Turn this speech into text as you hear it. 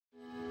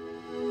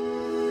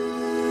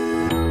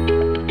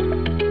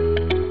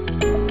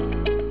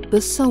The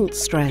salt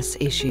stress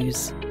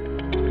issues.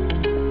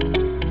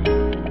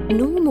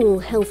 Normal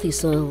healthy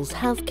soils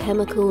have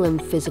chemical and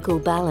physical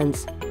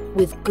balance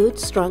with good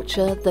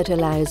structure that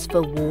allows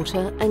for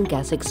water and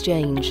gas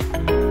exchange.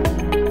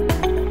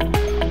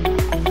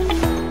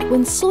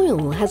 When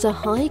soil has a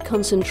high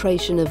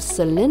concentration of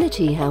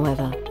salinity,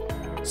 however,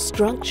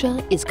 structure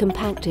is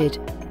compacted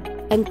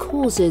and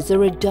causes a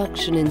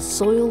reduction in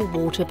soil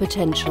water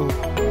potential.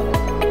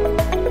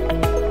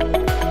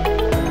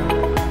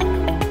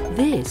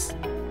 This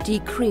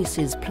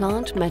decreases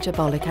plant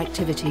metabolic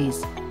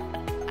activities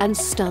and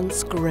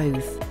stunts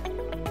growth,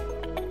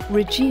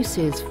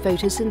 reduces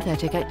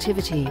photosynthetic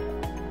activity,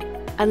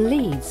 and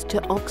leads to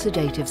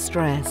oxidative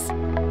stress.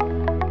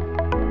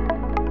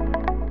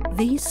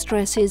 These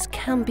stresses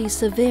can be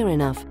severe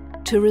enough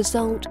to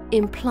result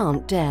in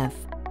plant death.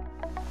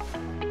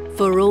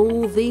 For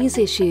all these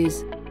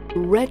issues,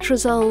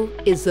 Retrosal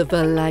is the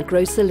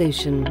Valagro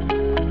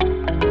solution.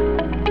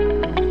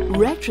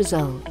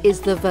 Retrosal is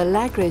the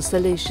Valagro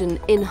solution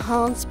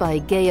enhanced by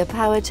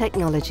Geapower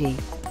technology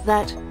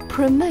that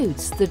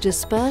promotes the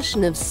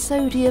dispersion of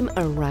sodium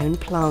around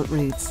plant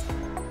roots,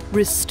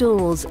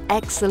 restores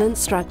excellent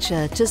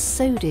structure to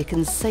sodic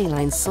and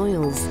saline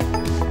soils.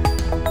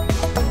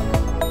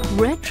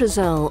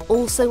 Retrosal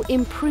also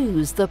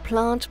improves the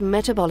plant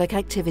metabolic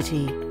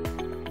activity,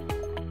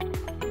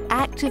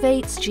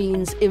 activates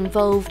genes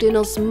involved in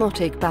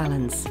osmotic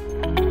balance.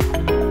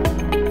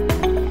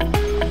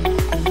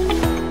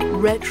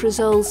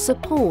 Retrosal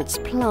supports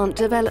plant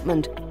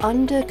development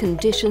under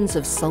conditions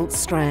of salt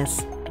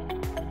stress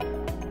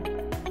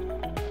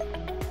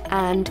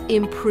and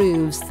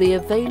improves the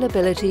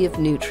availability of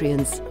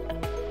nutrients.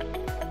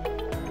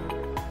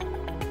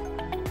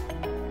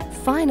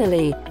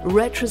 Finally,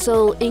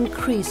 Retrosal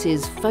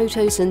increases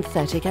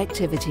photosynthetic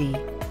activity.